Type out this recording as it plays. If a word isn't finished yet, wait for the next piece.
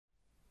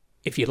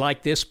If you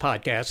like this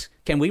podcast,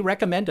 can we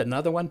recommend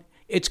another one?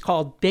 It's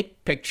called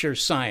Big Picture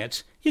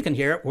Science. You can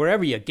hear it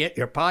wherever you get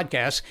your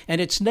podcasts,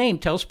 and its name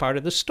tells part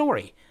of the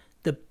story.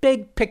 The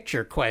big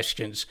picture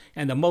questions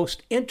and the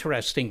most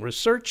interesting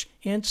research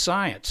in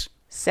science.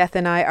 Seth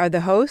and I are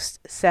the hosts.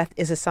 Seth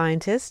is a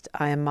scientist.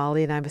 I am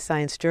Molly, and I'm a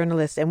science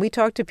journalist. And we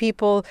talk to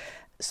people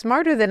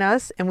smarter than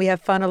us, and we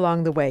have fun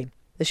along the way.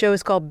 The show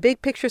is called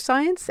Big Picture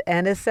Science,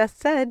 and as Seth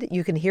said,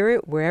 you can hear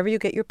it wherever you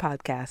get your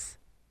podcasts.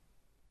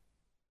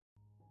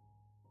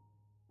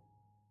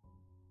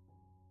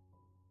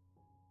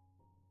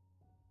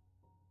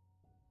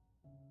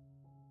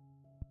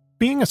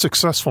 Being a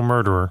successful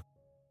murderer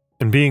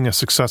and being a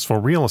successful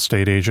real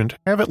estate agent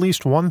have at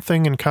least one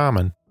thing in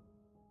common.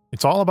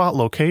 It's all about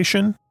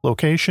location,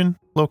 location,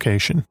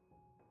 location.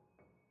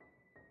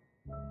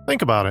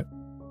 Think about it.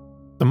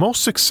 The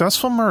most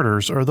successful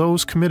murders are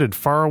those committed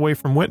far away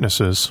from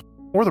witnesses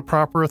or the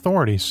proper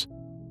authorities.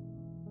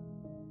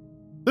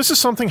 This is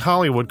something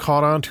Hollywood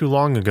caught on to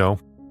long ago.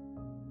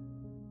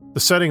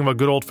 The setting of a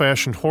good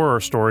old-fashioned horror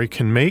story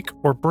can make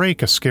or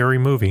break a scary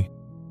movie.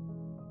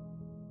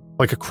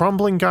 Like a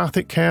crumbling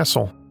Gothic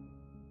castle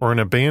or an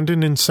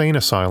abandoned insane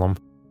asylum.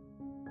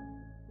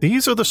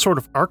 These are the sort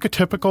of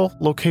archetypical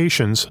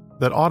locations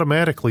that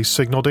automatically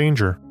signal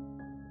danger.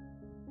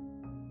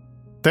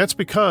 That's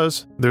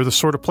because they're the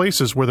sort of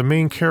places where the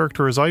main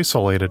character is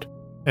isolated,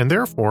 and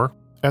therefore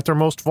at their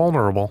most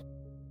vulnerable.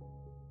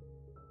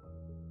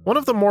 One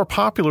of the more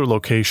popular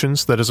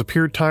locations that has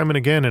appeared time and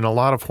again in a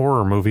lot of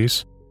horror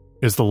movies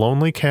is the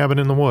lonely cabin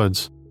in the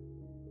woods.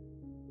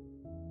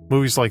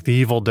 Movies like The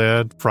Evil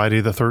Dead,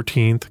 Friday the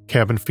 13th,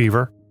 Cabin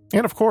Fever,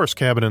 and of course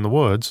Cabin in the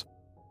Woods,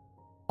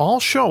 all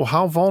show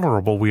how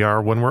vulnerable we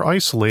are when we're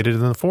isolated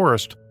in the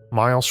forest,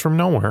 miles from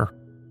nowhere.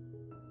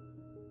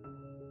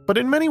 But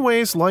in many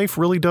ways, life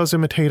really does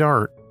imitate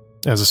art,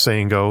 as the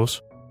saying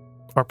goes,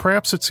 or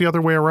perhaps it's the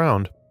other way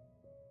around.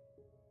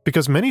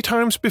 Because many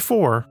times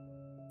before,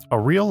 a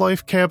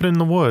real-life cabin in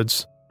the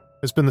woods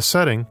has been the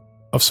setting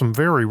of some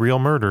very real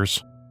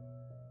murders.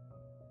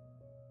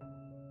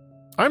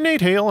 I'm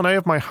Nate Hale, and I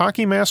have my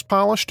hockey mask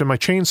polished and my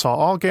chainsaw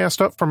all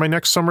gassed up for my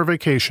next summer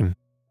vacation.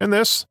 And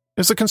this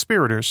is The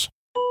Conspirators.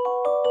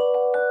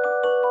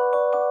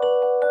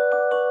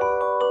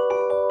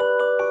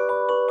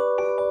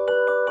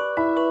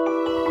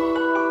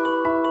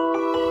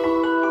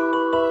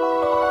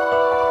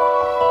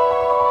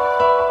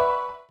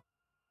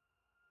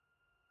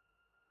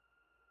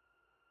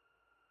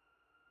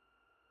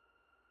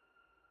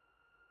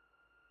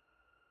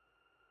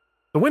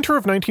 The winter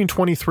of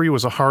 1923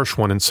 was a harsh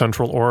one in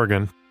Central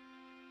Oregon.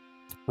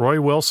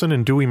 Roy Wilson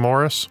and Dewey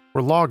Morris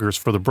were loggers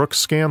for the Brooks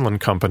Scanlon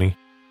Company,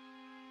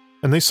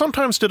 and they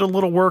sometimes did a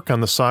little work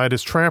on the side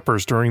as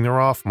trappers during their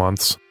off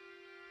months.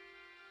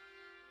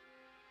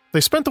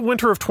 They spent the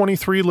winter of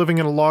 23 living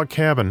in a log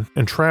cabin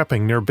and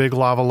trapping near Big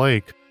Lava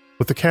Lake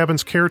with the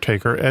cabin's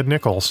caretaker, Ed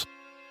Nichols.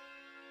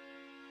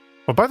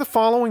 But by the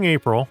following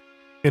April,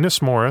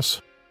 Innes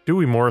Morris,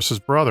 Dewey Morris's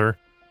brother,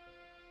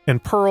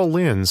 and Pearl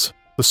Linz,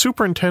 the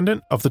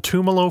superintendent of the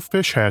Tumalo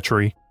Fish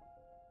Hatchery,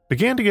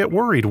 began to get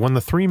worried when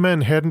the three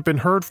men hadn't been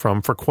heard from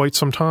for quite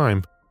some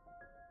time.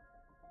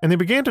 And they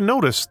began to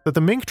notice that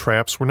the mink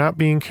traps were not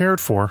being cared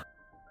for.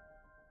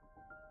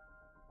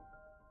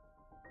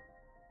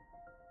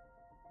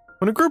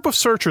 When a group of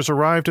searchers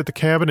arrived at the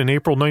cabin in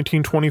April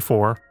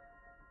 1924,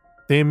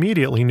 they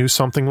immediately knew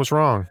something was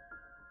wrong.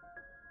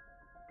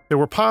 There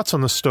were pots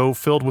on the stove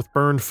filled with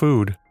burned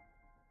food.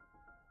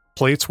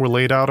 Plates were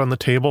laid out on the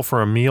table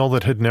for a meal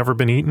that had never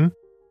been eaten.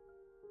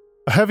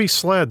 A heavy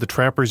sled the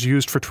trappers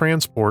used for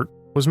transport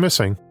was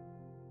missing.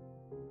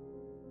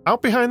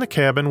 Out behind the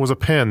cabin was a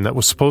pen that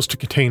was supposed to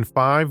contain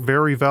 5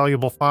 very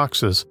valuable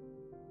foxes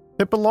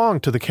that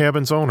belonged to the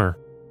cabin's owner,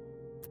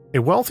 a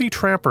wealthy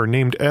trapper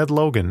named Ed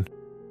Logan,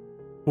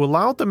 who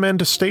allowed the men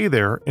to stay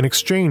there in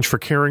exchange for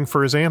caring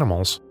for his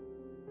animals.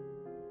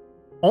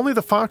 Only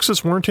the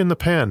foxes weren't in the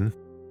pen,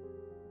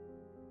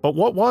 but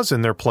what was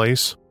in their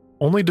place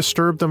only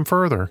disturbed them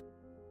further.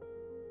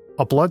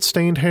 A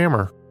blood-stained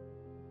hammer.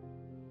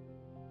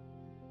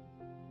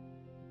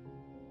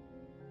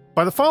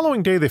 By the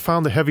following day, they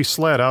found the heavy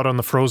sled out on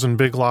the frozen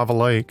Big Lava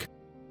Lake.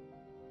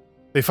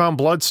 They found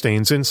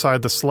bloodstains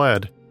inside the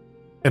sled,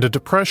 and a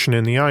depression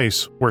in the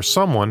ice where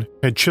someone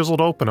had chiseled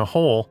open a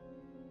hole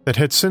that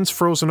had since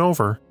frozen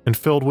over and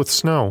filled with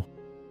snow.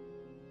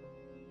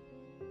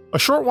 A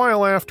short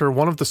while after,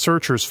 one of the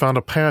searchers found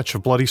a patch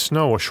of bloody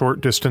snow a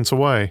short distance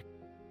away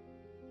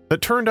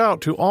that turned out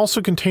to also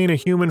contain a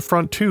human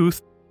front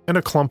tooth and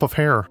a clump of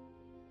hair.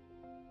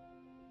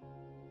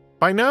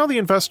 By now, the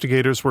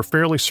investigators were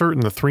fairly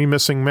certain the 3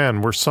 missing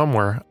men were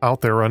somewhere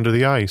out there under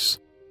the ice.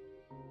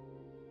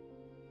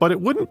 But it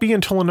wouldn't be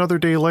until another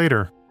day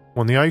later,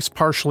 when the ice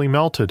partially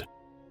melted,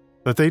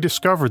 that they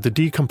discovered the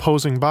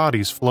decomposing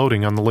bodies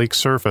floating on the lake's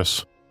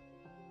surface.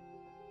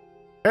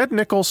 Ed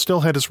Nichols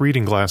still had his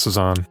reading glasses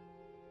on,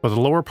 but the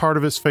lower part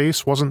of his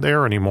face wasn't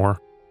there anymore.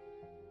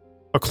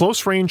 A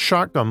close-range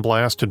shotgun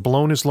blast had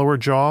blown his lower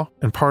jaw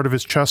and part of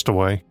his chest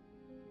away.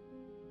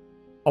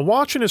 A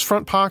watch in his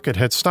front pocket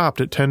had stopped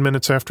at 10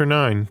 minutes after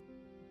 9.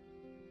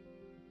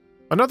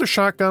 Another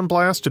shotgun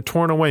blast had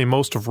torn away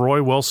most of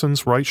Roy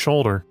Wilson's right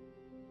shoulder,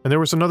 and there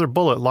was another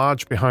bullet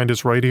lodged behind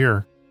his right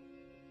ear.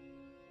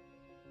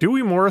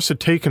 Dewey Morris had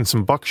taken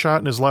some buckshot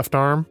in his left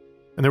arm,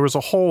 and there was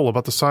a hole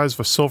about the size of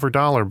a silver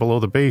dollar below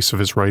the base of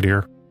his right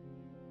ear.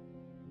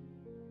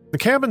 The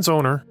cabin's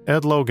owner,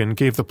 Ed Logan,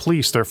 gave the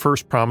police their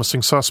first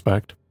promising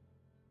suspect,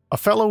 a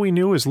fellow he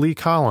knew as Lee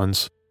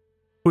Collins,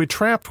 who had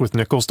trapped with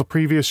Nichols the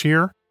previous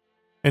year,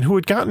 and who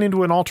had gotten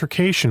into an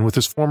altercation with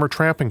his former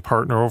trapping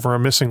partner over a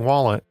missing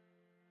wallet.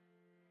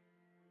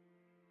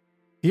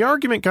 The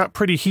argument got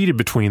pretty heated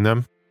between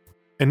them,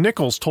 and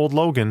Nichols told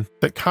Logan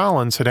that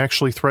Collins had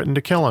actually threatened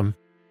to kill him.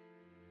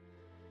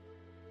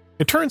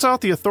 It turns out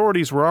the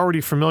authorities were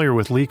already familiar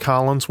with Lee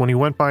Collins when he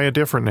went by a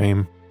different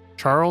name,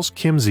 Charles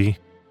Kimsey.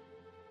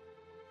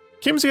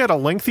 Kimsey had a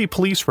lengthy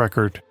police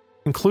record,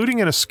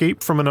 including an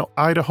escape from an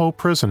Idaho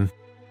prison.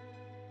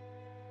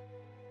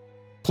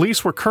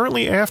 Police were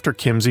currently after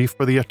Kimsey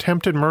for the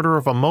attempted murder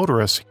of a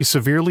motorist he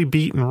severely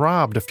beat and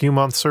robbed a few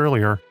months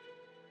earlier.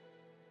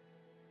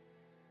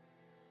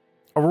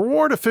 A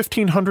reward of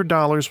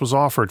 $1,500 was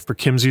offered for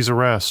Kimsey's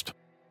arrest,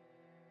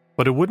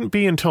 but it wouldn't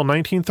be until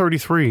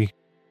 1933,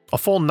 a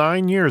full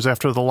 9 years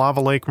after the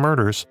Lava Lake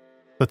murders,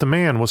 that the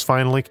man was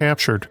finally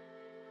captured.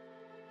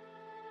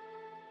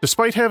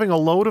 Despite having a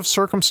load of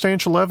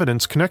circumstantial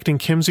evidence connecting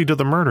Kimsey to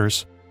the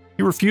murders,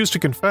 he refused to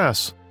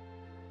confess,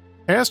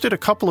 as did a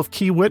couple of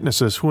key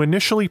witnesses who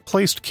initially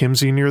placed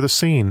Kimsey near the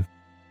scene.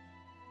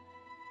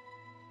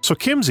 So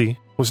Kimsey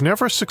was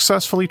never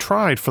successfully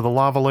tried for the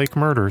Lava Lake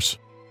murders.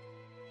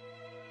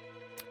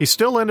 He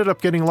still ended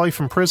up getting life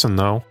in prison,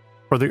 though,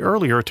 for the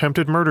earlier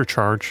attempted murder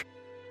charge.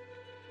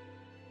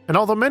 And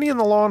although many in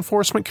the law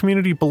enforcement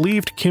community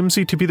believed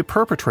Kimsey to be the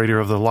perpetrator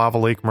of the Lava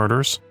Lake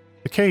murders,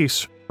 the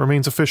case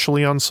remains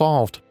officially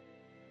unsolved.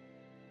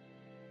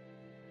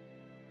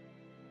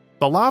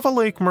 The Lava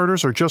Lake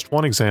murders are just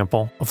one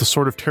example of the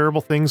sort of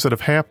terrible things that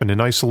have happened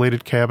in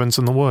isolated cabins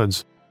in the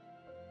woods.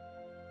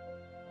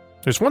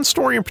 There's one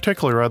story in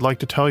particular I'd like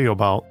to tell you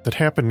about that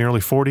happened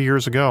nearly 40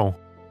 years ago,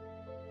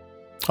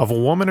 of a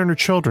woman and her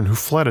children who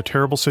fled a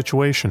terrible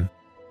situation,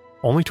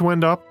 only to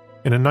end up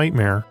in a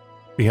nightmare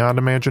beyond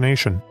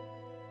imagination.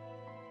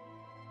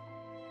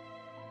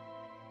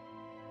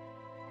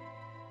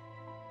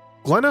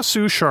 Glenna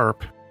Sue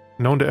Sharp,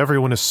 known to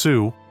everyone as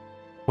Sue,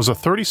 was a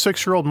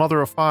 36-year-old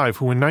mother of 5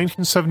 who in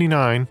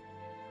 1979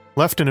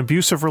 left an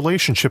abusive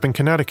relationship in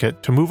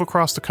Connecticut to move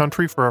across the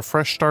country for a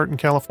fresh start in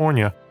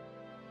California.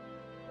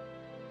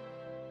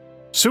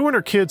 Sue and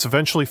her kids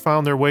eventually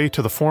found their way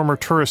to the former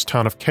tourist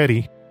town of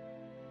Keddie,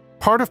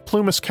 part of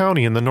Plumas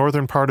County in the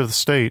northern part of the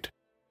state.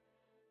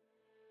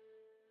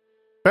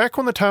 Back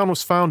when the town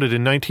was founded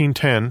in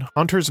 1910,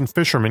 hunters and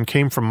fishermen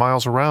came from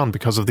miles around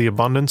because of the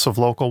abundance of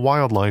local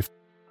wildlife.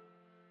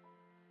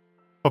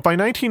 But by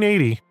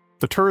 1980,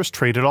 the tourist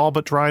trade had all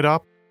but dried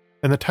up,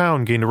 and the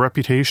town gained a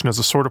reputation as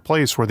the sort of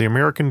place where the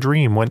American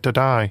dream went to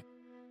die.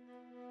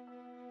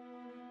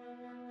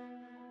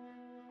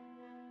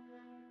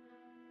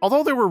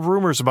 Although there were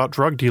rumors about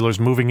drug dealers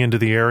moving into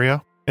the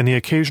area, and the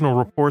occasional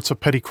reports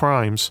of petty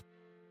crimes,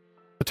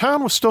 the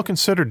town was still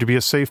considered to be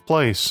a safe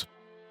place.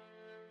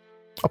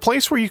 A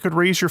place where you could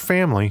raise your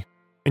family,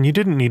 and you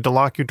didn't need to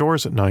lock your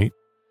doors at night.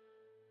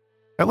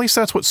 At least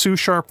that's what Sue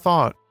Sharp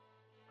thought.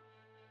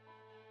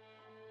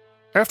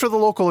 After the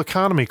local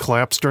economy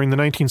collapsed during the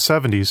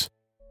 1970s,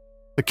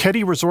 the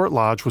Keddie Resort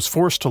Lodge was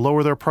forced to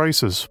lower their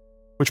prices,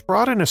 which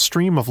brought in a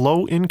stream of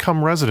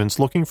low-income residents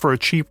looking for a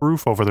cheap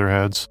roof over their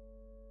heads.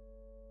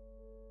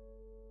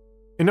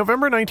 In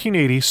November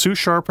 1980, Sue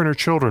Sharp and her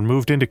children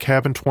moved into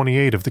Cabin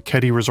 28 of the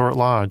Keddie Resort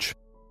Lodge.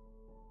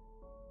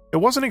 It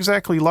wasn't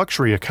exactly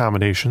luxury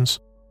accommodations,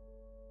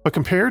 but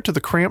compared to the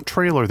cramped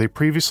trailer they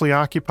previously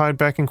occupied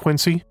back in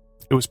Quincy,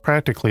 it was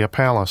practically a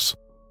palace.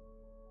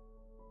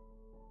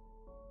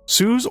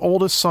 Sue's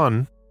oldest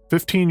son,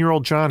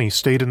 15-year-old Johnny,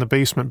 stayed in the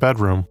basement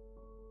bedroom,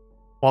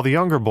 while the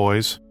younger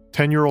boys,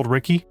 10-year-old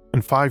Ricky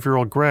and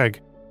 5-year-old Greg,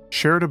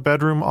 shared a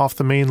bedroom off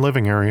the main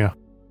living area.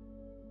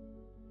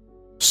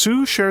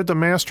 Sue shared the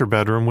master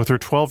bedroom with her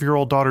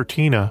 12-year-old daughter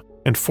Tina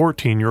and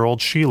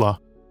 14-year-old Sheila.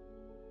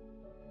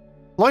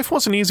 Life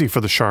wasn't easy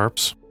for the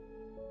Sharps.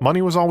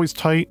 Money was always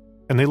tight,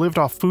 and they lived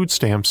off food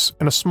stamps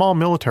and a small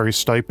military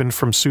stipend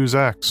from Sue's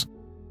ex.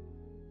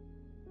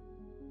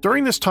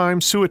 During this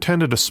time, Sue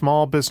attended a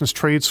small business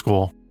trade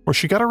school, where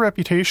she got a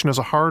reputation as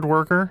a hard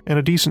worker and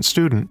a decent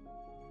student.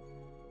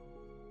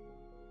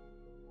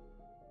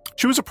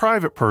 She was a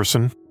private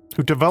person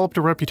who developed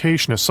a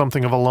reputation as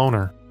something of a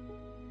loner.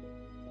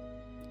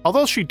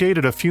 Although she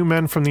dated a few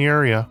men from the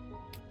area,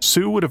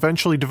 Sue would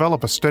eventually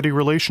develop a steady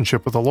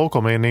relationship with a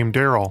local man named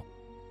Darrell,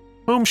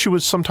 whom she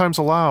would sometimes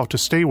allow to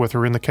stay with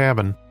her in the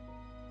cabin.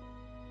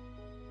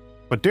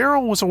 But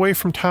Darrell was away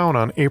from town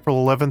on April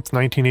 11,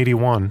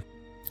 1981,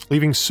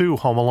 leaving Sue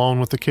home alone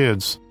with the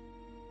kids.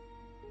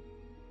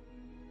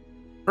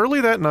 Early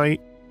that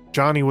night,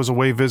 Johnny was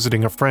away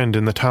visiting a friend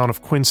in the town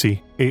of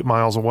Quincy, 8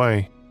 miles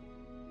away.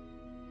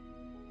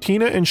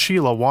 Tina and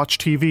Sheila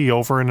watched TV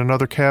over in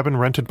another cabin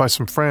rented by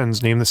some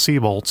friends named the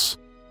Seabolts.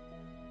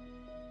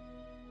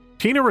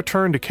 Tina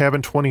returned to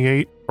cabin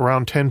 28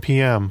 around 10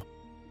 p.m.,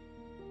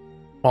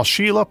 while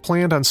Sheila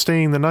planned on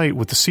staying the night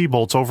with the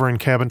Seabolts over in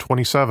cabin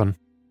 27.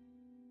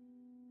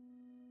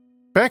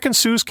 Back in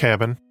Sue's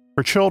cabin,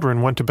 her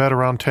children went to bed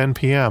around 10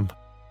 p.m.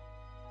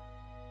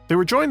 They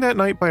were joined that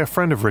night by a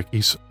friend of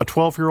Ricky's, a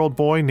 12-year-old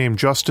boy named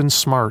Justin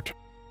Smart.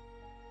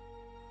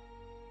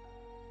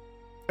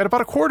 At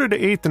about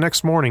 7:45 the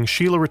next morning,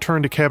 Sheila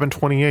returned to cabin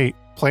 28,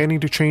 planning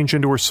to change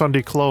into her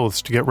Sunday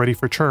clothes to get ready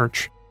for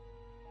church.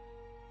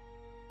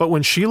 But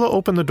when Sheila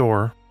opened the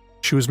door,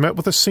 she was met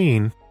with a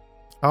scene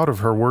out of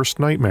her worst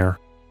nightmare.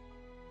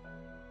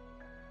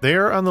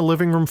 There on the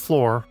living room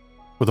floor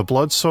were the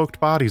blood-soaked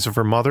bodies of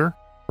her mother,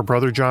 her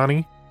brother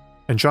Johnny,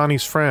 and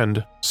Johnny's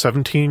friend,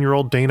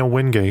 17-year-old Dana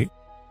Wingate.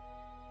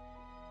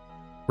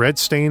 Red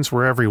stains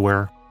were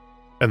everywhere,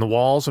 and the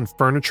walls and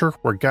furniture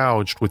were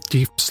gouged with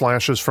deep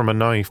slashes from a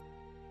knife.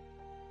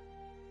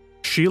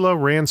 Sheila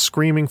ran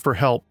screaming for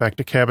help back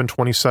to cabin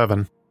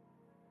 27.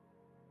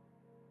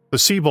 The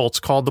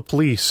Seabolts called the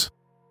police.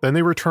 Then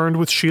they returned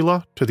with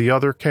Sheila to the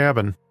other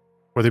cabin,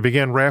 where they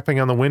began rapping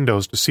on the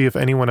windows to see if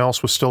anyone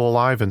else was still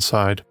alive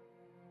inside.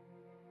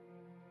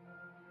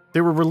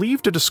 They were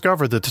relieved to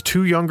discover that the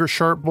two younger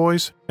Sharp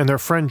boys and their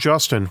friend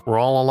Justin were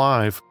all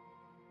alive,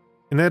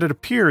 and that it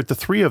appeared the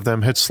three of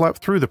them had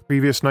slept through the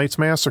previous night's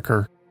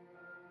massacre.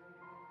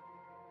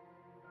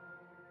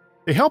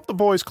 They helped the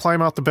boys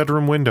climb out the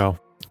bedroom window,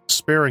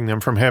 sparing them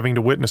from having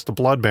to witness the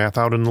bloodbath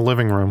out in the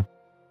living room.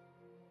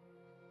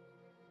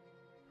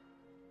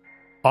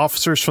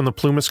 Officers from the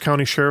Plumas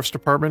County Sheriff's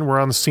Department were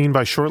on the scene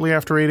by shortly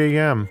after 8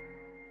 a.m.,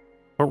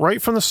 but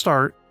right from the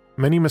start,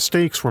 many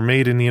mistakes were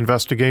made in the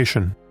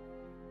investigation.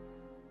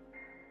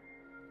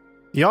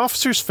 The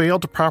officers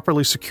failed to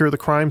properly secure the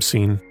crime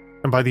scene,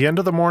 and by the end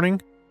of the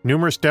morning,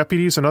 numerous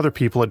deputies and other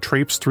people had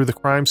traipsed through the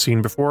crime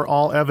scene before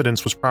all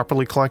evidence was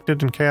properly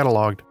collected and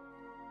cataloged.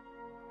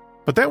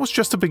 But that was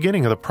just the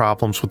beginning of the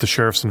problems with the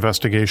sheriff's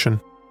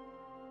investigation.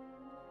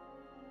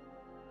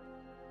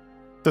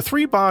 The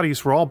three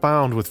bodies were all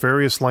bound with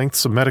various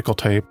lengths of medical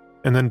tape,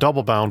 and then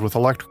double bound with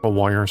electrical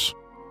wires.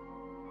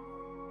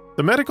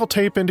 The medical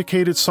tape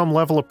indicated some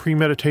level of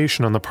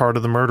premeditation on the part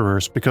of the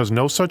murderers because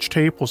no such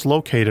tape was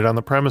located on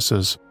the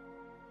premises,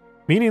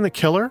 meaning the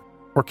killer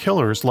or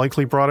killers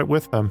likely brought it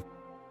with them.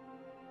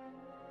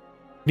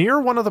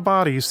 Near one of the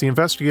bodies, the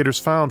investigators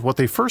found what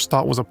they first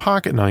thought was a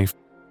pocket knife,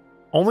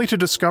 only to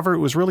discover it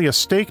was really a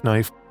steak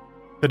knife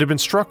that had been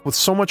struck with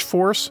so much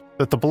force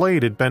that the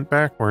blade had bent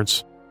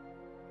backwards.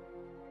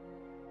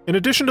 In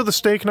addition to the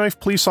steak knife,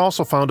 police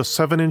also found a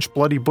 7-inch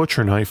bloody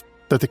butcher knife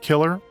that the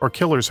killer or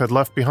killers had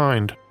left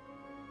behind.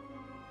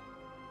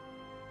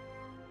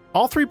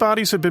 All three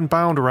bodies had been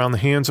bound around the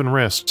hands and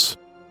wrists.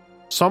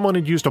 Someone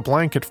had used a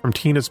blanket from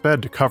Tina's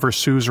bed to cover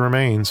Sue's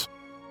remains.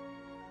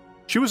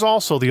 She was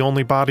also the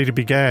only body to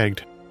be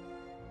gagged.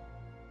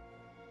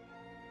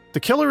 The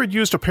killer had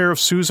used a pair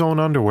of Sue's own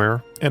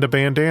underwear and a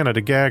bandana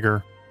to gag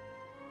her.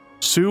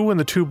 Sue and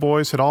the two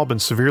boys had all been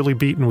severely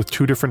beaten with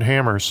 2 different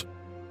hammers,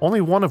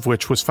 only one of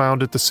which was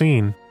found at the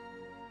scene.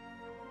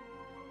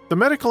 The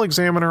medical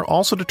examiner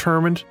also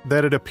determined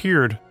that it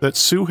appeared that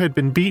Sue had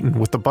been beaten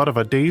with the butt of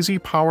a Daisy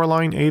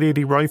Powerline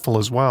 880 rifle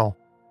as well.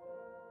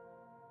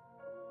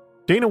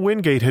 Dana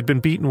Wingate had been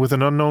beaten with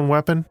an unknown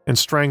weapon and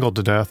strangled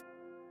to death.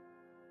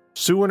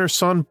 Sue and her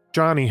son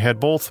Johnny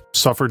had both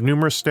suffered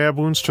numerous stab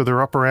wounds to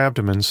their upper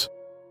abdomens.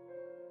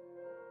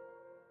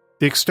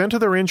 The extent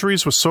of their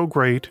injuries was so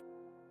great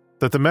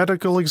that the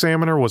medical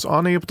examiner was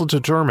unable to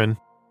determine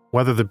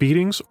whether the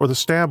beatings or the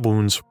stab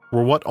wounds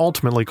were what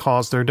ultimately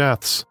caused their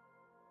deaths.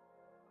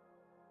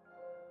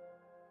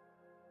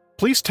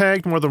 Police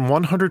tagged more than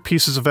 100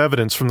 pieces of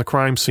evidence from the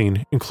crime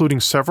scene,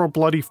 including several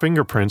bloody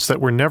fingerprints that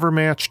were never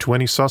matched to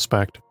any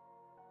suspect.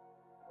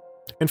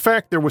 In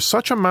fact, there was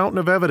such a mountain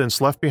of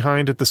evidence left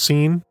behind at the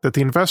scene that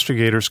the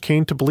investigators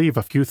came to believe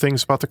a few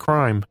things about the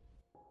crime.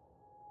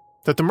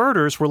 That the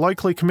murders were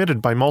likely committed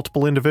by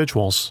multiple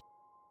individuals.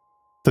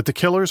 That the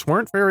killers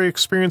weren't very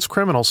experienced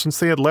criminals since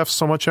they had left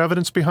so much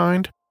evidence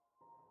behind,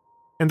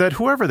 and that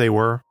whoever they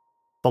were,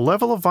 the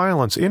level of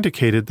violence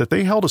indicated that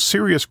they held a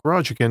serious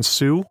grudge against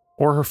Sue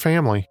or her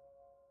family.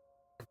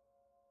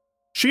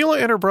 Sheila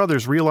and her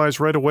brothers realized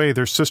right away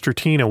their sister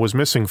Tina was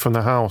missing from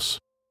the house.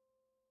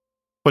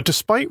 But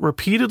despite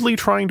repeatedly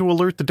trying to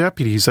alert the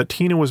deputies that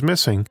Tina was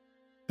missing,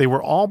 they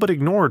were all but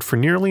ignored for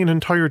nearly an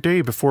entire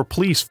day before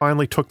police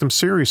finally took them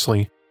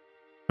seriously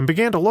and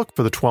began to look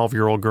for the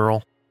 12-year-old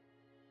girl.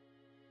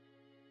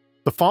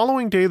 The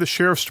following day, the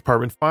Sheriff's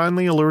Department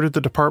finally alerted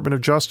the Department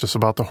of Justice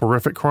about the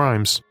horrific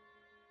crimes.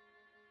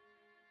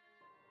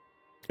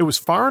 It was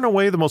far and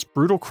away the most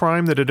brutal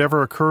crime that had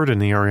ever occurred in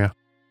the area,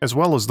 as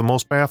well as the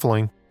most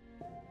baffling.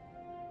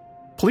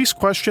 Police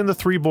questioned the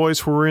 3 boys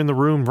who were in the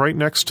room right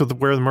next to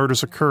where the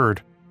murders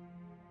occurred,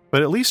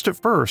 but at least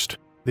at first,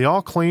 they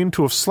all claimed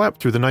to have slept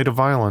through the night of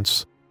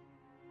violence.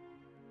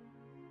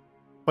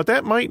 But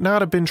that might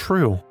not have been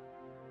true.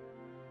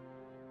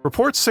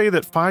 Reports say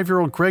that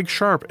 5-year-old Greg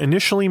Sharp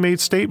initially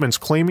made statements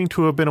claiming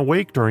to have been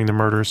awake during the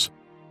murders,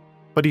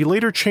 but he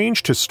later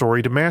changed his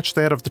story to match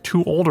that of the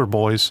 2 older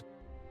boys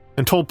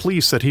and told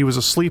police that he was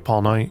asleep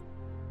all night.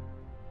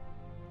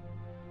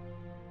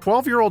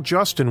 12-year-old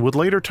Justin would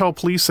later tell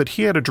police that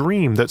he had a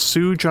dream that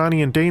Sue,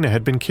 Johnny, and Dana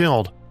had been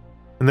killed,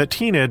 and that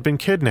Tina had been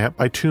kidnapped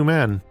by 2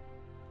 men.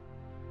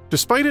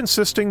 Despite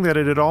insisting that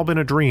it had all been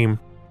a dream,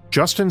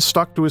 Justin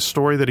stuck to his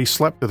story that he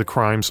slept through the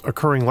crimes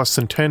occurring less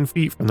than 10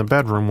 feet from the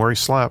bedroom where he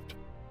slept.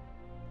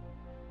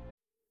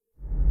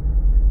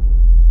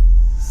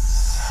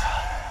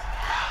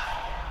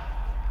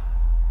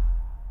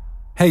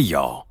 Hey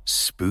y'all,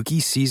 spooky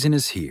season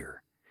is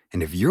here,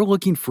 and if you're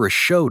looking for a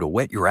show to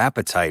whet your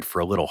appetite for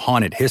a little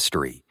haunted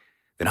history,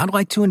 then I'd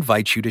like to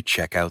invite you to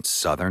check out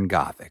Southern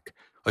Gothic,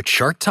 a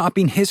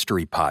chart-topping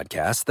history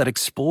podcast that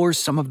explores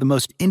some of the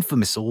most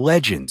infamous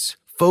legends,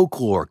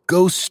 folklore,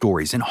 ghost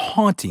stories, and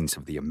hauntings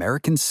of the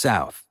American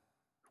South.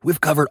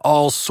 We've covered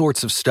all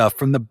sorts of stuff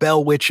from the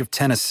Bell Witch of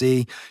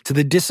Tennessee to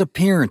the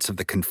disappearance of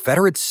the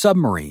Confederate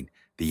submarine,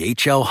 the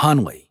H.L.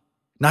 Hunley.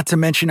 Not to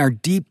mention our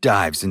deep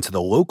dives into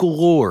the local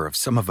lore of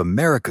some of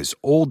America's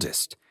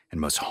oldest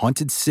and most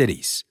haunted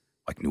cities,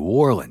 like New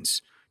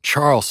Orleans,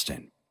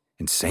 Charleston,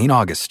 and St.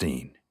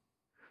 Augustine.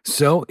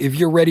 So, if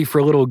you're ready for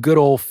a little good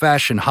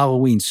old-fashioned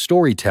Halloween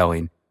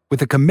storytelling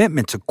with a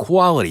commitment to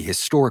quality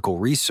historical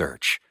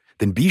research,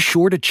 then be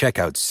sure to check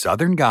out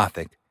Southern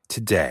Gothic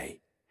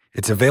today.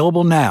 It's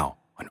available now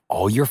on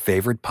all your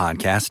favorite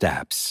podcast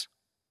apps.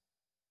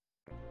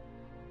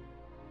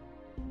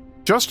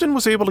 Justin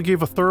was able to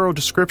give a thorough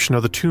description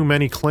of the 2 men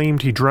he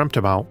claimed he dreamt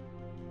about,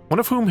 one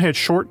of whom had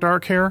short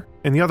dark hair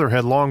and the other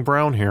had long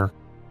brown hair.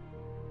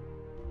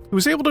 He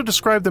was able to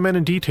describe the men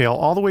in detail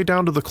all the way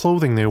down to the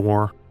clothing they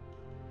wore,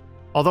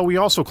 although he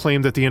also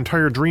claimed that the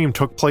entire dream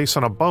took place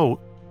on a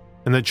boat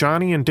and that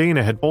Johnny and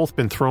Dana had both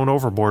been thrown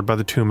overboard by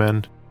the 2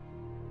 men.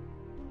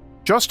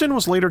 Justin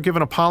was later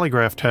given a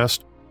polygraph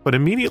test, but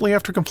immediately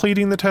after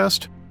completing the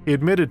test, he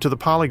admitted to the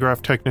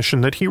polygraph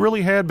technician that he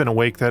really had been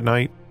awake that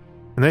night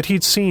and that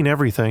he'd seen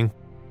everything.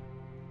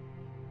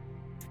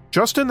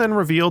 Justin then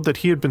revealed that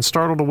he had been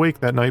startled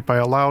awake that night by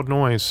a loud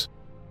noise.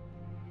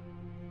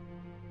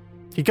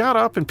 He got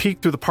up and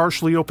peeked through the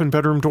partially open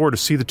bedroom door to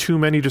see the 2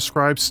 men he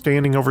described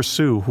standing over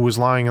Sue, who was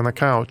lying on the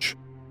couch.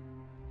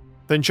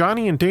 Then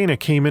Johnny and Dana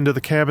came into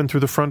the cabin through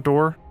the front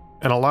door,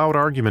 and a loud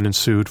argument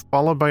ensued,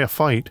 followed by a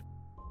fight.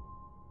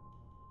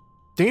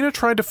 Dana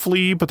tried to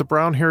flee, but the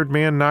brown-haired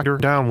man knocked her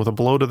down with a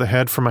blow to the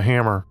head from a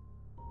hammer.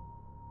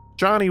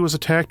 Johnny was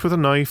attacked with a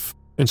knife,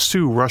 and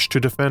Sue rushed to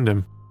defend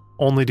him,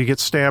 only to get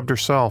stabbed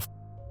herself.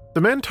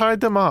 The men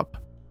tied them up.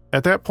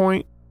 At that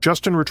point,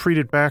 Justin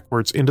retreated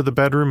backwards into the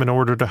bedroom in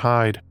order to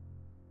hide.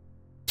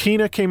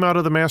 Tina came out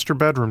of the master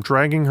bedroom,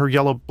 dragging her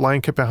yellow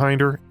blanket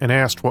behind her, and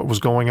asked what was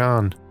going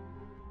on.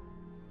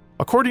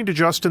 According to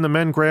Justin, the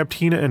men grabbed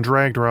Tina and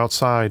dragged her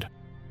outside.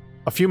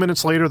 A few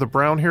minutes later, the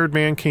brown-haired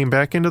man came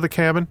back into the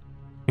cabin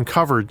and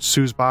covered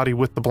Sue's body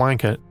with the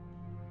blanket.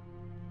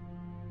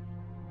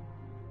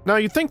 Now,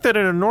 you'd think that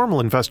in a normal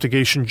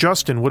investigation,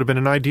 Justin would have been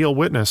an ideal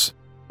witness.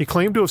 He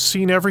claimed to have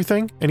seen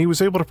everything, and he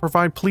was able to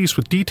provide police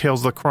with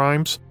details of the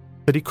crimes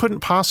that he couldn't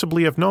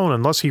possibly have known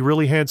unless he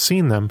really had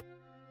seen them.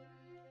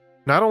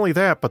 Not only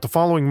that, but the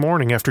following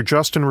morning after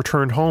Justin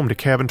returned home to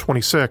Cabin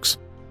 26,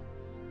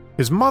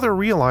 his mother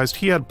realized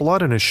he had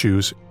blood in his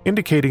shoes,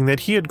 indicating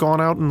that he had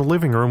gone out in the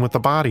living room with the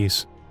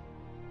bodies.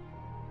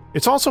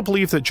 It's also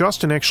believed that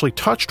Justin actually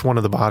touched one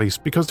of the bodies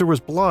because there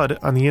was blood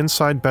on the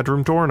inside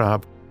bedroom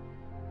doorknob.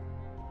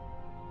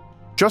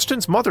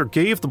 Justin's mother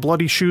gave the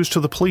bloody shoes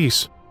to the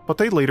police, but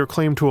they later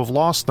claimed to have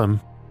lost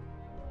them.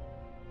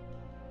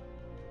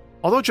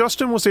 Although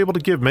Justin was able to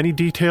give many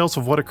details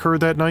of what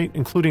occurred that night,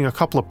 including a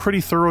couple of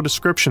pretty thorough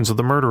descriptions of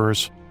the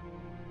murderers,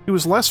 he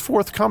was less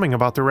forthcoming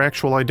about their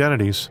actual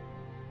identities.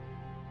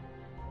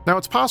 Now,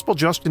 it's possible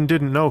Justin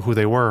didn't know who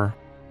they were,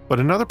 but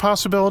another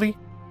possibility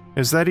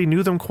is that he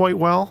knew them quite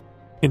well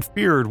and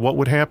feared what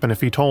would happen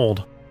if he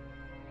told.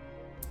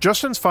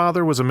 Justin's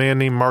father was a man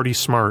named Marty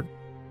Smart,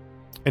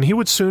 and he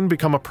would soon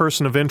become a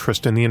person of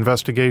interest in the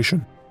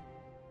investigation.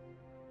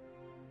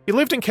 He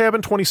lived in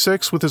Cabin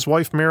 26 with his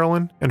wife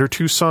Marilyn and her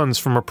 2 sons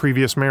from a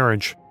previous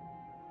marriage.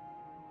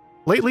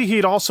 Lately, he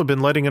had also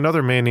been letting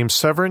another man named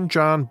Severin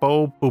John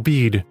Bo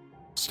Obede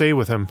stay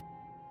with him.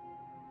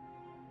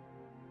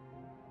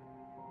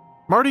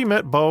 Marty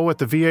met Bo at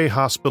the VA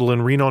hospital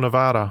in Reno,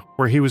 Nevada,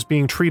 where he was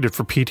being treated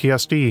for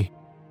PTSD.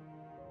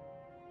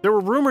 There were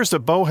rumors that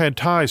Bo had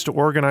ties to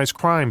organized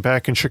crime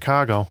back in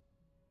Chicago.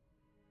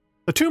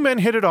 The 2 men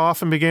hit it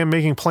off and began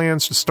making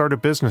plans to start a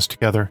business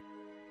together.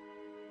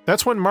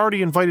 That's when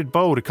Marty invited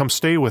Bo to come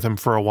stay with him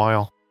for a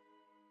while.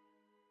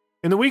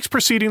 In the weeks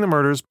preceding the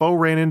murders, Bo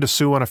ran into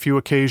Sue on a few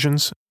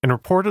occasions and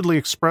reportedly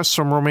expressed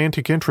some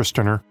romantic interest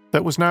in her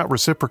that was not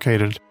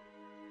reciprocated.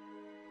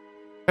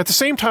 At the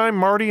same time,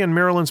 Marty and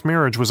Marilyn's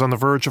marriage was on the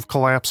verge of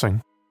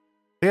collapsing.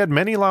 They had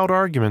many loud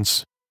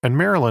arguments, and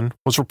Marilyn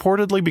was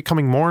reportedly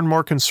becoming more and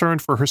more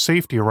concerned for her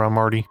safety around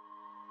Marty.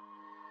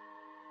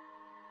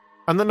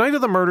 On the night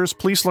of the murders,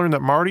 police learned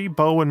that Marty,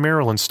 Bo, and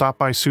Marilyn stopped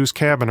by Sue's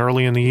cabin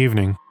early in the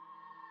evening.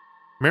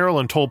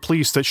 Marilyn told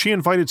police that she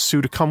invited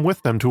Sue to come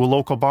with them to a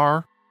local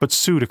bar, but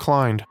Sue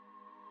declined.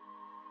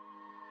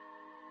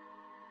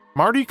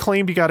 Marty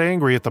claimed he got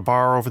angry at the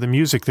bar over the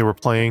music they were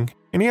playing,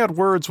 and he had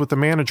words with the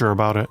manager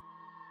about it.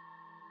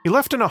 He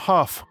left in a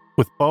huff,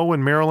 with Bo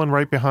and Marilyn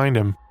right behind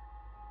him.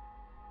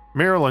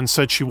 Marilyn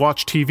said she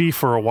watched TV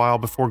for a while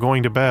before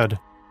going to bed.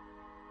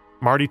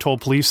 Marty told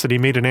police that he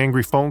made an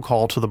angry phone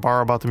call to the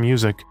bar about the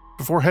music,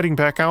 before heading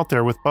back out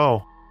there with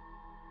Bo.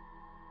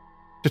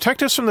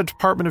 Detectives from the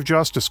Department of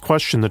Justice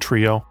questioned the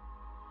trio,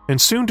 and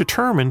soon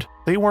determined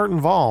they weren't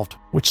involved,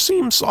 which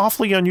seems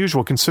awfully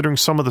unusual considering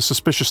some of the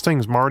suspicious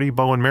things Marty,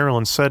 Bo, and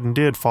Marilyn said and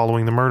did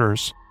following the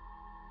murders.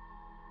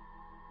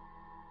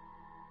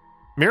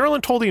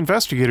 Marilyn told the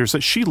investigators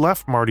that she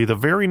left Marty the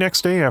very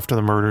next day after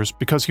the murders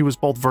because he was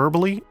both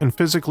verbally and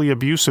physically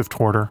abusive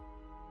toward her.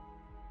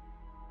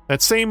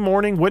 That same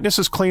morning,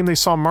 witnesses claimed they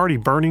saw Marty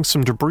burning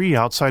some debris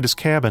outside his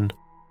cabin,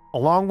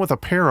 along with a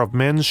pair of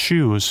men's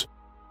shoes.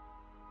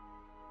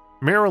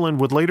 Marilyn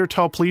would later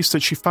tell police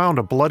that she found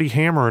a bloody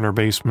hammer in her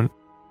basement,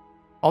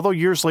 although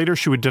years later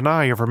she would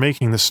deny ever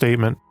making the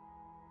statement.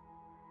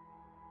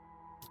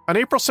 On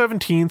April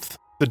 17th,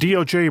 the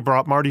DOJ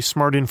brought Marty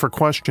Smart in for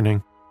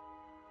questioning,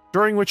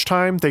 during which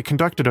time they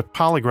conducted a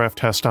polygraph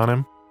test on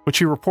him, which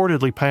he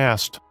reportedly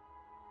passed.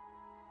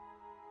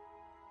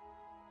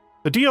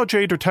 The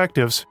DOJ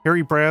detectives,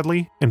 Harry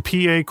Bradley and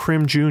P.A.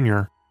 Krim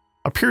Jr.,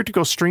 appeared to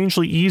go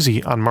strangely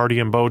easy on Marty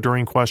and Bo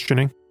during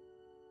questioning.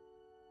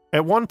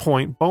 At one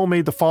point, Bo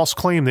made the false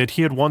claim that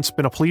he had once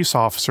been a police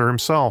officer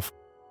himself,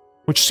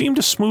 which seemed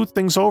to smooth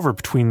things over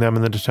between them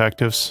and the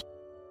detectives.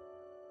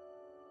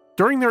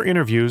 During their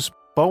interviews,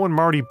 Bo and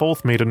Marty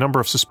both made a number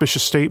of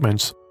suspicious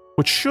statements,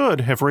 which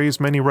should have raised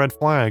many red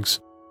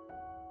flags.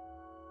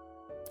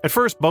 At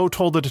first, Bo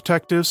told the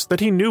detectives that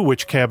he knew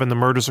which cabin the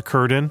murders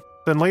occurred in,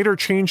 then later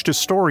changed his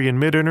story in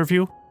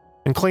mid-interview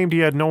and claimed he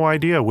had no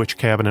idea which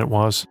cabin it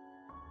was.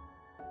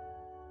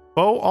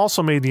 Bo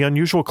also made the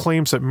unusual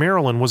claims that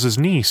Marilyn was his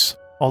niece,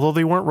 although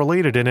they weren't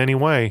related in any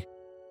way,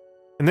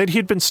 and that he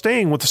had been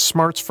staying with the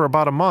Smarts for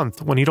about a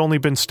month when he'd only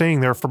been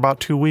staying there for about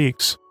 2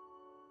 weeks.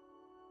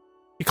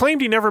 He claimed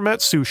he never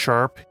met Sue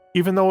Sharp,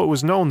 even though it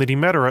was known that he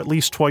met her at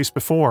least twice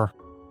before.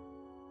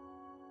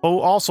 Bo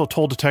also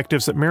told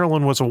detectives that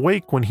Marilyn was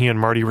awake when he and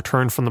Marty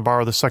returned from the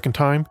bar the second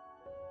time,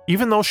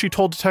 even though she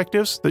told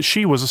detectives that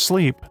she was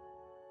asleep.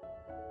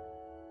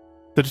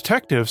 The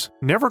detectives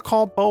never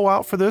called Bo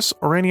out for this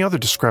or any other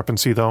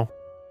discrepancy, though.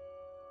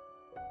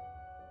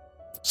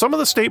 Some of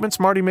the statements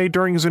Marty made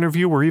during his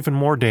interview were even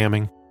more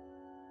damning.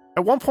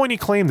 At one point he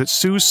claimed that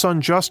Sue's son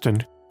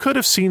Justin could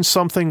have seen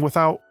something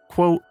without,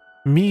 quote,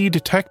 me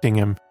detecting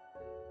him.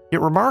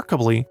 Yet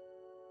remarkably,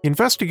 the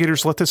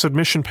investigators let this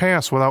admission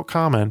pass without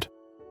comment.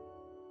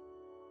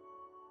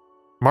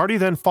 Marty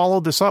then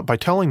followed this up by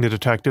telling the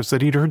detectives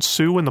that he'd heard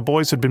Sue and the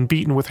boys had been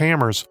beaten with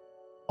hammers,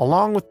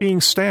 along with being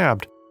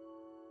stabbed,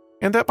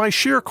 and that by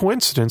sheer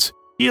coincidence,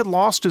 he had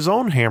lost his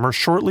own hammer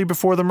shortly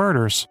before the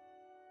murders.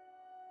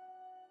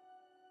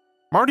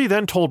 Marty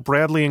then told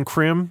Bradley and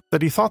Krim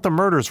that he thought the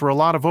murders were a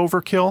lot of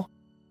overkill,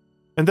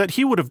 and that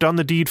he would have done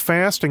the deed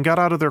fast and got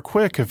out of there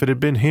quick if it had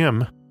been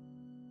him.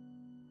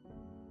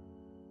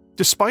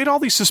 Despite all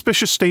these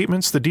suspicious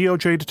statements, the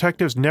DOJ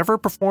detectives never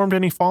performed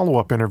any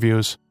follow-up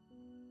interviews,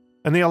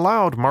 and they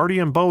allowed Marty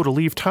and Bo to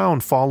leave town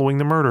following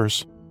the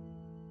murders.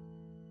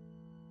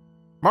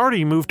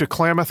 Marty moved to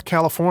Klamath,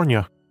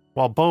 California,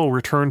 while Bo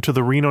returned to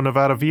the Reno,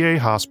 Nevada VA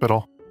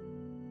hospital,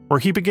 where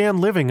he began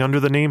living under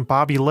the name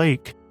Bobby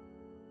Lake.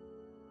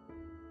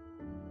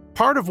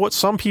 Part of what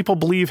some people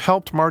believe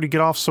helped Marty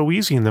get off so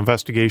easy in the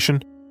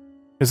investigation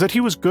is that he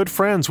was good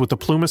friends with the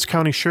Plumas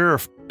County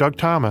Sheriff, Doug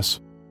Thomas,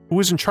 who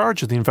was in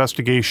charge of the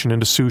investigation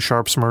into Sue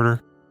Sharp's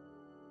murder.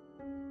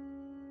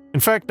 In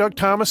fact, Doug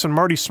Thomas and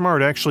Marty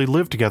Smart actually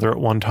lived together at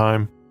one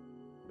time.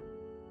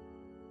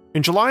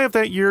 In July of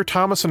that year,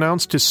 Thomas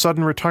announced his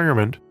sudden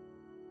retirement.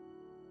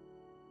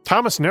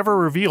 Thomas never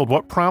revealed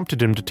what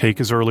prompted him to take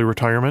his early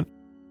retirement.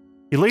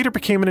 He later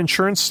became an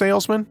insurance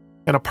salesman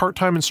and a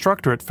part-time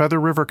instructor at Feather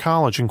River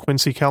College in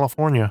Quincy,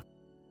 California.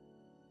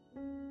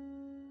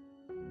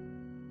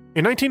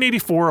 In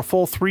 1984, a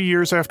full 3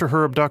 years after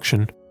her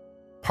abduction,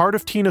 part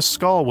of Tina's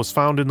skull was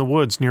found in the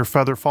woods near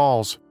Feather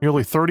Falls,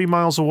 nearly 30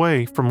 miles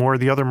away from where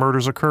the other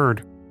murders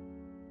occurred.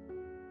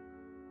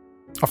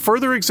 A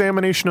further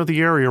examination of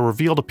the area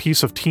revealed a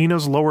piece of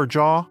Tina's lower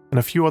jaw and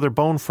a few other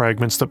bone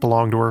fragments that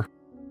belonged to her.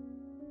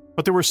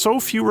 But there were so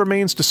few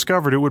remains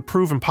discovered it would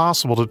prove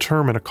impossible to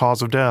determine a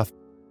cause of death.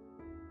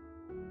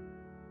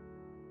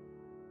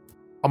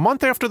 A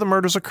month after the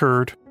murders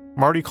occurred,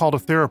 Marty called a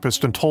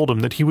therapist and told him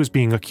that he was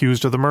being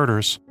accused of the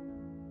murders.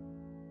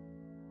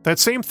 That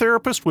same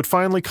therapist would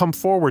finally come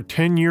forward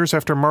 10 years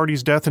after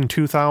Marty's death in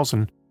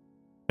 2000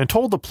 and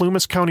told the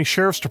Plumas County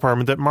Sheriff's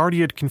Department that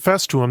Marty had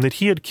confessed to him that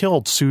he had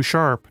killed Sue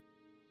Sharp.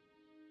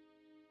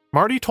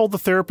 Marty told the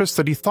therapist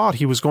that he thought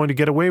he was going to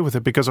get away with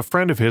it because a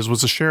friend of his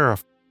was a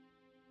sheriff,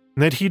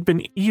 and that he'd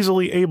been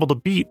easily able to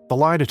beat the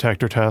lie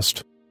detector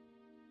test.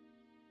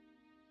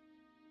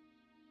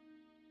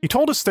 He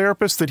told his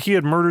therapist that he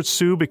had murdered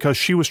Sue because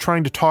she was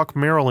trying to talk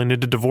Marilyn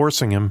into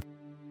divorcing him.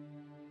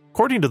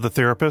 According to the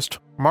therapist,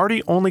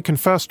 Marty only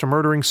confessed to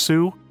murdering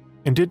Sue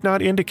and did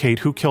not indicate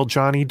who killed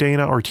Johnny,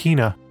 Dana, or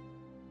Tina.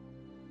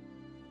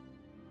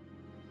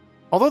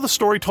 Although the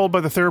story told by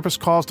the therapist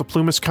caused the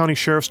Plumas County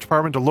Sheriff's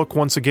Department to look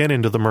once again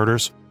into the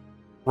murders,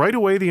 right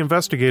away the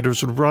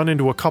investigators would run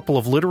into a couple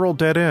of literal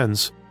dead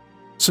ends,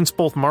 since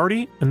both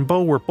Marty and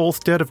Bo were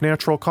both dead of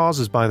natural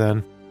causes by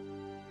then.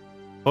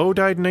 Bo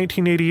died in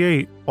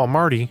 1988, while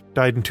Marty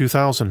died in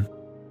 2000.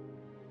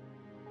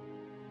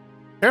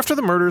 After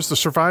the murders, the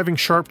surviving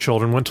Sharp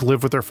children went to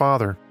live with their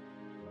father.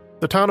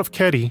 The town of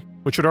Keddie,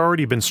 which had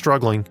already been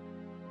struggling,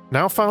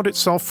 now found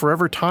itself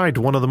forever tied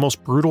to one of the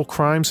most brutal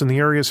crimes in the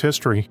area's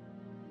history.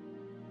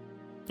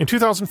 In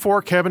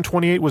 2004, Cabin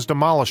 28 was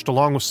demolished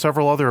along with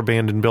several other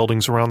abandoned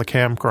buildings around the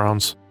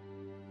campgrounds.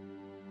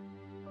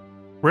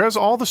 Whereas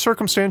all the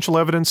circumstantial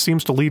evidence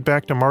seems to lead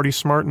back to Marty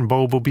Smart and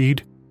Bo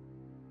Bobede,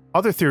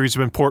 other theories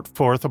have been put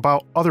forth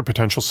about other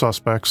potential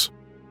suspects.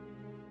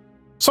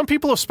 Some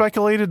people have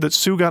speculated that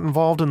Sue got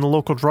involved in the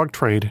local drug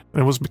trade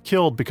and was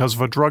killed because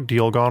of a drug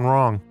deal gone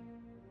wrong.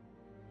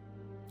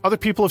 Other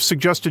people have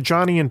suggested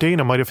Johnny and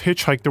Dana might have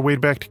hitchhiked their way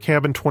back to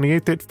Cabin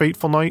 28 that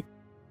fateful night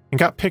and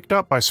got picked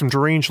up by some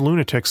deranged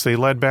lunatics they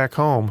led back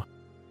home.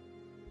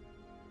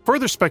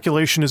 Further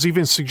speculation has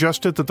even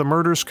suggested that the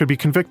murders could be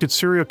convicted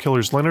serial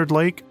killers Leonard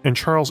Lake and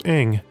Charles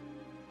Ng,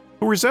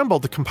 who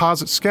resembled the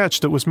composite sketch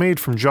that was made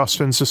from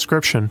Justin's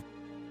description.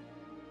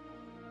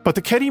 But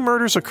the Keddie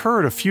murders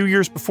occurred a few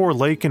years before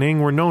Lake and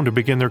Ng were known to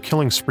begin their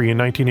killing spree in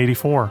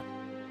 1984.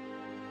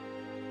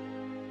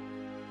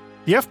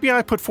 The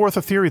FBI put forth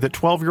a theory that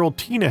 12-year-old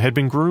Tina had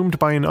been groomed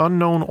by an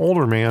unknown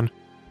older man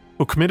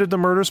who committed the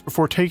murders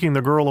before taking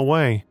the girl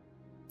away,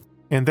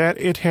 and that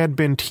it had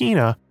been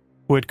Tina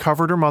who had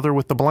covered her mother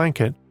with the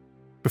blanket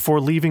before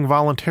leaving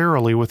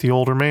voluntarily with the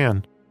older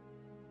man.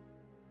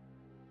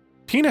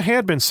 Tina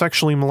had been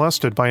sexually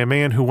molested by a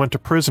man who went to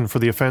prison for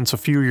the offense a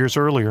few years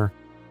earlier,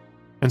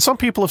 and some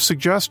people have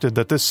suggested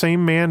that this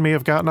same man may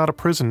have gotten out of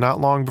prison not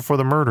long before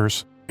the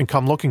murders and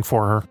come looking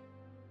for her.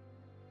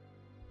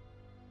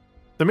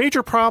 The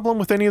major problem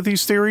with any of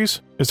these theories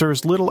is there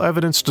is little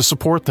evidence to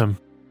support them,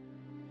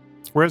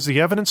 whereas the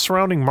evidence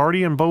surrounding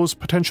Marty and Bo's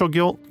potential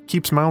guilt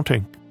keeps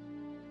mounting.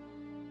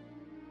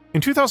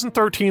 In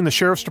 2013, the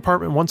Sheriff's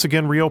Department once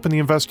again reopened the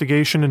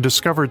investigation and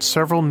discovered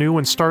several new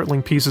and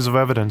startling pieces of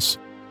evidence.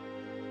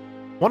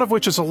 One of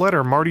which is a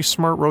letter Marty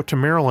Smart wrote to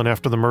Marilyn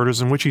after the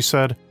murders in which he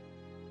said,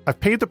 "I've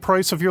paid the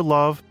price of your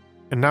love,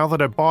 and now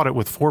that I've bought it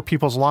with 4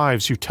 people's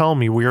lives, you tell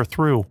me we are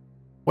through.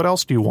 What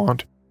else do you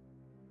want?"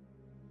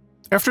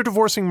 After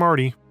divorcing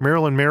Marty,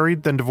 Marilyn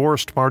married, then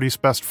divorced Marty's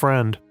best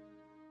friend.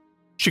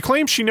 She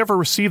claims she never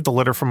received the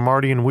letter from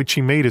Marty in which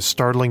he made his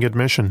startling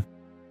admission.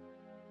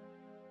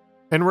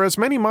 And whereas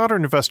many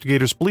modern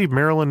investigators believe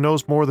Marilyn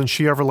knows more than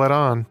she ever let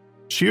on,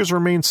 she has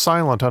remained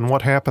silent on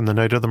what happened the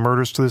night of the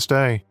murders to this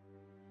day.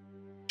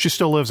 She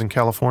still lives in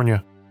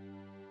California.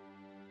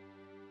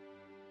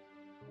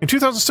 In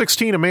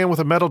 2016, a man with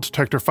a metal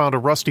detector found a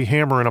rusty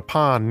hammer in a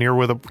pond near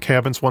where the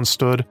cabins once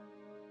stood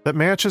that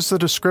matches the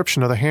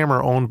description of the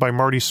hammer owned by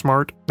Marty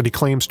Smart that he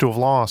claims to have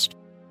lost.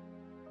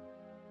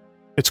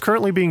 It's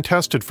currently being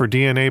tested for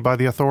DNA by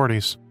the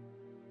authorities.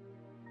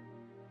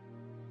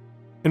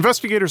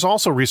 Investigators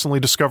also recently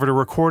discovered a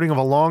recording of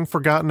a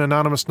long-forgotten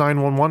anonymous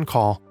 911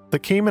 call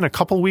that came in a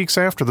couple weeks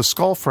after the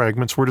skull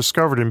fragments were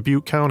discovered in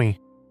Butte County.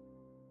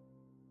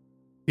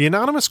 The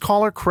anonymous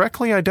caller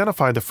correctly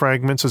identified the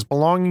fragments as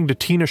belonging to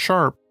Tina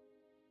Sharp,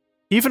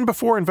 even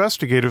before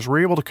investigators were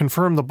able to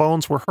confirm the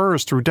bones were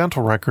hers through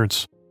dental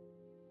records.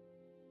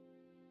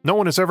 No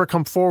one has ever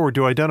come forward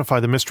to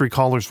identify the mystery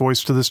caller's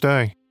voice to this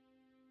day.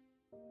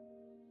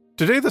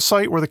 Today, the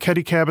site where the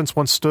Keddie cabins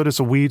once stood is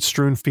a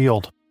weed-strewn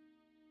field.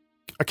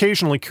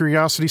 Occasionally,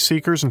 curiosity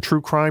seekers and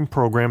true crime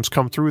programs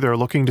come through there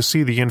looking to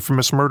see the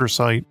infamous murder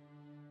site.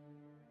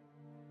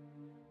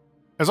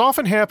 As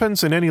often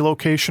happens in any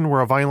location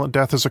where a violent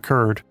death has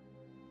occurred,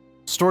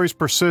 stories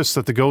persist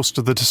that the ghosts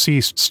of the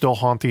deceased still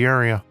haunt the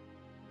area.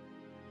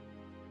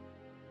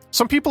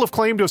 Some people have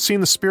claimed to have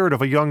seen the spirit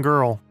of a young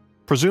girl,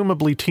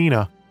 presumably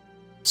Tina,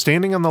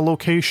 standing on the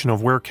location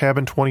of where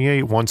Cabin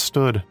 28 once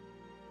stood.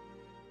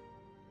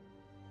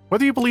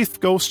 Whether you believe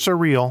ghosts are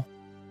real,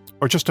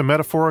 or just a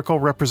metaphorical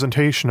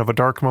representation of a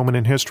dark moment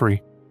in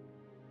history,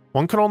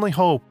 one can only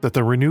hope that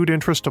the renewed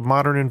interest of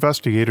modern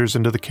investigators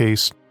into the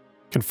case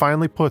can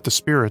finally put the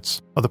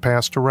spirits of the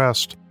past to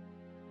rest.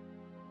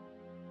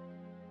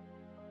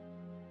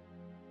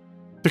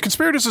 The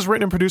Conspirators is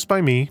written and produced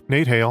by me,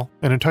 Nate Hale,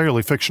 an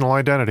entirely fictional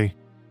identity.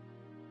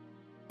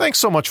 Thanks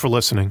so much for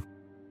listening.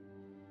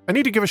 I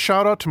need to give a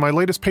shout out to my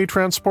latest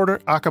Patreon supporter,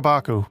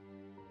 Akabaku.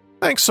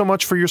 Thanks so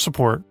much for your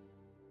support.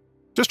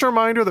 Just a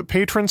reminder that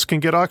patrons can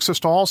get access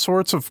to all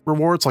sorts of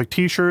rewards like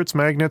t-shirts,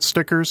 magnets,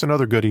 stickers, and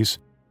other goodies.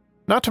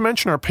 Not to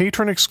mention our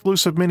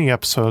patron-exclusive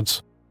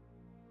mini-episodes.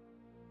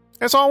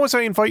 As always,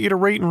 I invite you to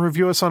rate and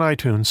review us on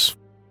iTunes.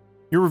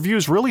 Your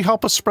reviews really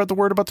help us spread the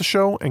word about the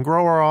show and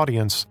grow our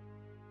audience.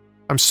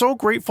 I'm so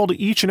grateful to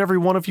each and every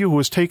one of you who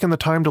has taken the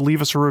time to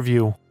leave us a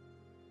review.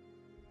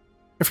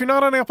 If you're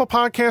not on Apple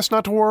Podcasts,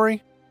 not to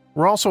worry.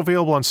 We're also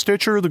available on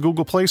Stitcher, the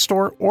Google Play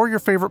Store, or your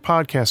favorite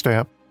podcast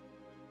app.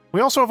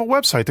 We also have a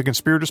website,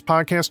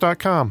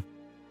 theconspiratuspodcast.com.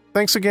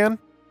 Thanks again,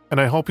 and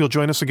I hope you'll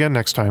join us again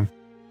next time.